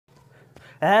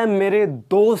ऐ मेरे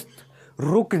दोस्त,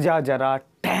 रुक जा जरा,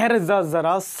 ठहर जा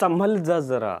जरा, संभल जा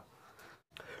जरा।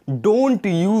 Don't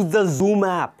use the zoom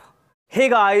app. Hey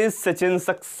guys, Sachin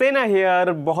Saxena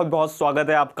here. बहुत बहुत स्वागत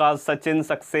है आपका सचिन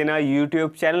सक्सेना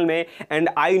यूट्यूब चैनल में। एंड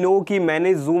आई नो कि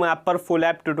मैंने जूम ऐप पर फुल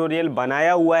ऐप ट्यूटोरियल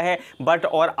बनाया हुआ है, बट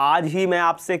और आज ही मैं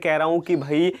आपसे कह रहा हूं कि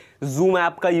भाई जूम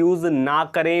ऐप का यूज ना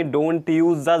करें। Don't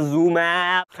use the zoom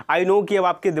app. I know कि अब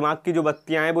आपके दिमाग की जो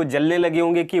बत्तियां हैं वो जलने लगे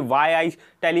होंगे कि वाई आई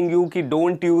टेलिंग यू कि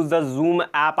don't use the zoom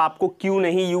app. आपको क्यों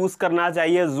नहीं यूज करना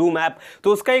चाहिए जूम ऐप?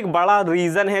 तो उसका एक बड़ा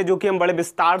रीजन है जो कि हम बड़े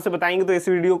विस्तार से बताएंगे। तो इस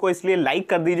वीडियो को इसलिए लाइक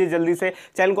कर दीजिए जल्दी से।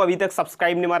 चैनल को अभी तक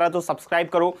सब्सक्राइब नहीं मारा तो सब्सक्राइब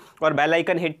करो और बेल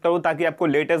आइकन हिट करो ताकि आपको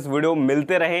लेटेस्ट वीडियो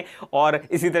मिलते रहें और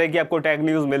इसी तरह की आपको टेक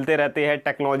न्यूज मिलते रहते हैं,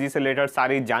 टेक्नोलॉजी से रिलेटेड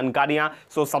सारी जानकारियां।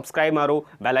 सो सब्सक्राइब मारो,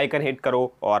 बेल आइकन हिट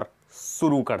करो और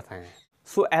शुरू करते हैं।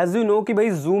 सो एज यू नो कि भाई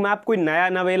जूम ऐप कोई नया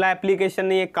नवेला एप्लीकेशन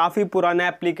नहीं है, काफ़ी पुराना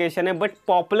एप्लीकेशन है, बट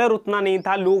पॉपुलर उतना नहीं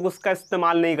था, लोग उसका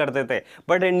इस्तेमाल नहीं करते थे।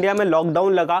 बट इंडिया में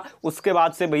लॉकडाउन लगा, उसके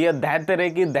बाद से भैया दह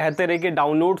तरह के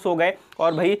डाउनलोड्स हो गए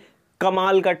और भाई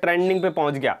कमाल का ट्रेंडिंग पे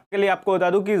पहुंच गया। इसके लिए आपको बता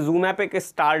दूं कि जूम ऐप एक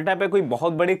स्टार्टअप है, कोई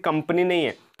बहुत बड़ी कंपनी नहीं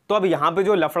है। तो अब यहाँ पे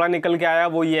जो लफड़ा निकल के आया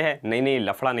वो ये है, नहीं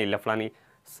लफड़ा नहीं,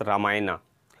 रामायणा।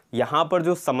 यहाँ पर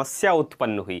जो समस्या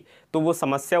उत्पन्न हुई तो वो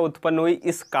समस्या उत्पन्न हुई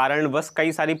इस कारण बस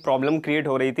कई सारी प्रॉब्लम क्रिएट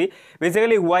हो रही थी।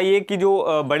 बेसिकली हुआ ये कि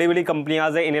जो बड़ी बड़ी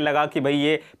कंपनियां हैं इन्हें लगा कि भाई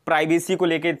ये प्राइवेसी को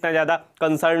लेके इतना ज़्यादा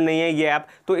कंसर्न नहीं है ये ऐप,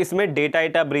 तो इसमें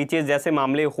डेटा ब्रीचेस जैसे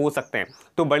मामले हो सकते हैं।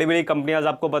 तो बड़ी बड़ी कंपनियां,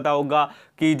 आपको पता होगा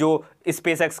कि जो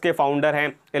स्पेसएक्स के फाउंडर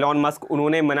हैं एलॉन मस्क,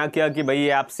 उन्होंने मना किया कि भाई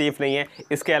ये ऐप सेफ़ नहीं है।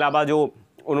 इसके अलावा जो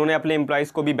उन्होंने अपने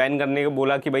एम्प्लॉयज़ को भी बैन करने को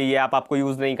बोला कि भाई ये ऐप आपको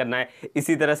यूज़ नहीं करना है।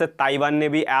 इसी तरह से ताइवान ने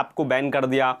भी ऐप को बैन कर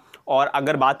दिया। और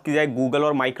अगर बात की जाए गूगल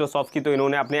और माइक्रोसॉफ्ट की तो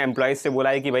इन्होंने अपने एम्प्लॉयज़ से बोला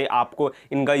है कि भाई आपको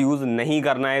इनका यूज़ नहीं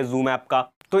करना है जूम ऐप का।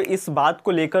 तो इस बात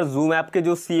को लेकर जूम ऐप के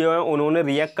जो सीईओ हैं उन्होंने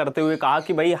रिएक्ट करते हुए कहा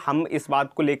कि भाई हम इस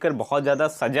बात को लेकर बहुत ज़्यादा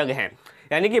सजग हैं।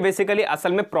 यानी कि बेसिकली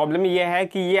असल में प्रॉब्लम यह है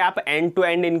कि ये app and to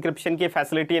end encryption की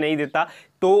फैसिलिटी नहीं देता।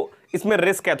 तो इसमें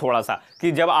रिस्क है थोड़ा सा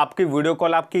कि जब आपकी वीडियो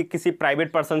कॉल आपकी किसी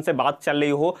प्राइवेट पर्सन से बात चल रही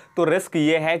हो तो रिस्क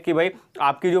ये है कि भाई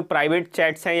आपकी जो प्राइवेट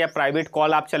चैट्स हैं या प्राइवेट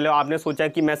कॉल आप चल रहे हो, आपने सोचा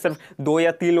कि मैं सिर्फ 2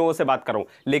 या 3 लोगों से बात करूं,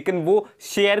 लेकिन वो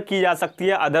शेयर की जा सकती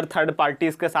है अदर थर्ड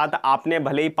पार्टीज़ के साथ। आपने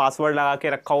भले ही पासवर्ड लगा के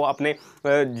रखा हो अपने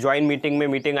ज्वाइन मीटिंग में,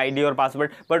 मीटिंग आईडी और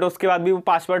पासवर्ड, बट उसके बाद भी वो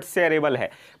पासवर्ड शेयरेबल है,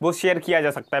 वो शेयर किया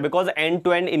जा सकता है because and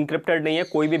to and encrypted नहीं है,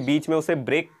 कोई भी बीच में उसे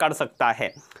ब्रेक कर सकता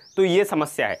है। तो ये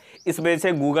समस्या है, इस वजह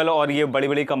से गूगल और ये बड़ी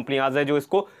बड़ी कंपनियां हैं जो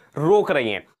इसको रोक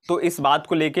रही हैं। तो इस बात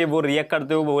को लेके वो रिएक्ट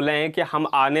करते हुए बोल रहे हैं कि हम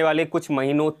आने वाले कुछ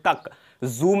महीनों तक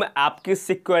जूम ऐप की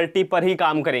सिक्योरिटी पर ही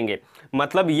काम करेंगे।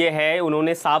 मतलब ये है,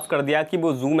 उन्होंने साफ कर दिया कि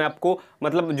वो जूम ऐप को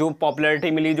मतलब जो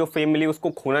पॉपुलैरिटी मिली, जो फेम मिली, उसको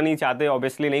खोना नहीं चाहते,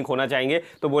 ऑब्वियसली नहीं खोना चाहेंगे।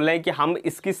 तो बोल रहे हैं कि हम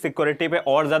इसकी सिक्योरिटी पे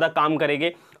और ज़्यादा काम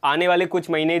करेंगे। आने वाले कुछ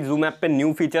महीने जूम ऐप पे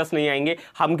न्यू फीचर्स नहीं आएंगे,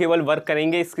 हम केवल वर्क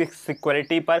करेंगे इसकी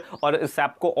सिक्योरिटी पर और इस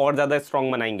ऐप को और ज़्यादा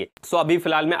स्ट्रॉन्ग बनाएंगे। सो अभी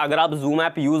फिलहाल में अगर आप जूम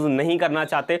ऐप यूज़ नहीं करना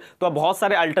चाहते तो अब बहुत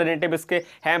सारे अल्टरनेटिव इसके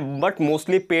हैं, बट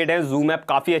मोस्टली पेड है। जूम ऐप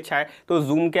काफ़ी अच्छा है। तो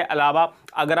जूम के अलावा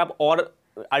अगर आप और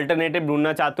अल्टरनेटिव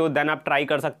ढूंढना चाहते हो देन आप ट्राई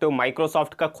कर सकते हो।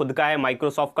 माइक्रोसॉफ्ट का खुद का है,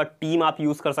 माइक्रोसॉफ्ट का टीम आप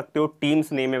यूज़ कर सकते हो।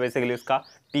 टीम्स नेम है बेसिकली इसका,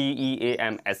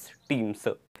 TEAMS, टीम्स।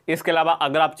 इसके अलावा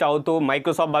अगर आप चाहो तो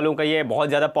माइक्रोसॉफ्ट वालों का ये बहुत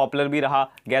ज़्यादा पॉपुलर भी रहा,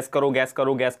 गैस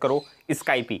करो,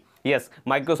 स्काइप ही। यस,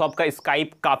 माइक्रोसॉफ्ट का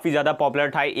स्काइप काफ़ी ज़्यादा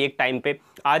पॉपुलर था एक टाइम पे,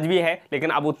 आज भी है लेकिन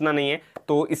अब उतना नहीं है।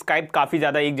 तो स्काइप काफ़ी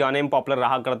ज़्यादा एक जाने में पॉपुलर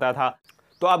रहा करता था।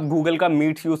 तो आप गूगल का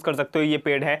मीट्स यूज़ कर सकते हो, ये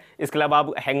पेड है। इसके अलावा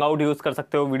आप हैंगआउट यूज़ कर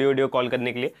सकते हो वीडियो कॉल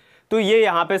करने के लिए। तो ये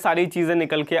यहाँ पे सारी चीज़ें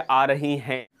निकल के आ रही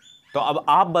हैं। तो अब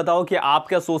आप बताओ कि आप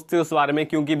क्या सोचते हो इस बारे में,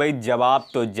 क्योंकि भाई जवाब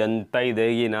तो जनता ही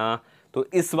देगी ना। तो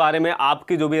इस बारे में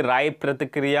आपकी जो भी राय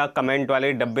प्रतिक्रिया कमेंट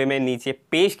वाले डब्बे में नीचे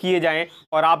पेश किए जाएं।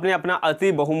 और आपने अपना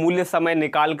अति बहुमूल्य समय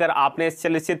निकालकर आपने इस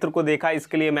चलचित्र को देखा,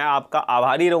 इसके लिए मैं आपका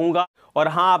आभारी रहूँगा। और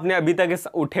हाँ, आपने अभी तक इस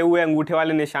उठे हुए अंगूठे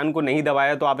वाले निशान को नहीं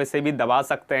दबाया तो आप इसे भी दबा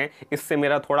सकते हैं। इससे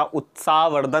मेरा थोड़ा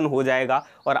उत्साहवर्धन हो जाएगा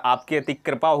और आपकी अति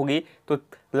कृपा होगी। तो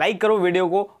लाइक करो वीडियो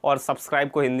को और सब्सक्राइब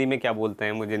को हिंदी में क्या बोलते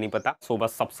हैं मुझे नहीं पता। सो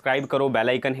बस सब्सक्राइब करो, बेल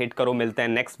आइकन हिट करो। मिलते हैं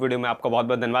नेक्स्ट वीडियो में। आपका बहुत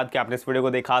बहुत धन्यवाद कि आपने इस वीडियो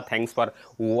को देखा। Thanks for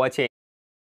watching.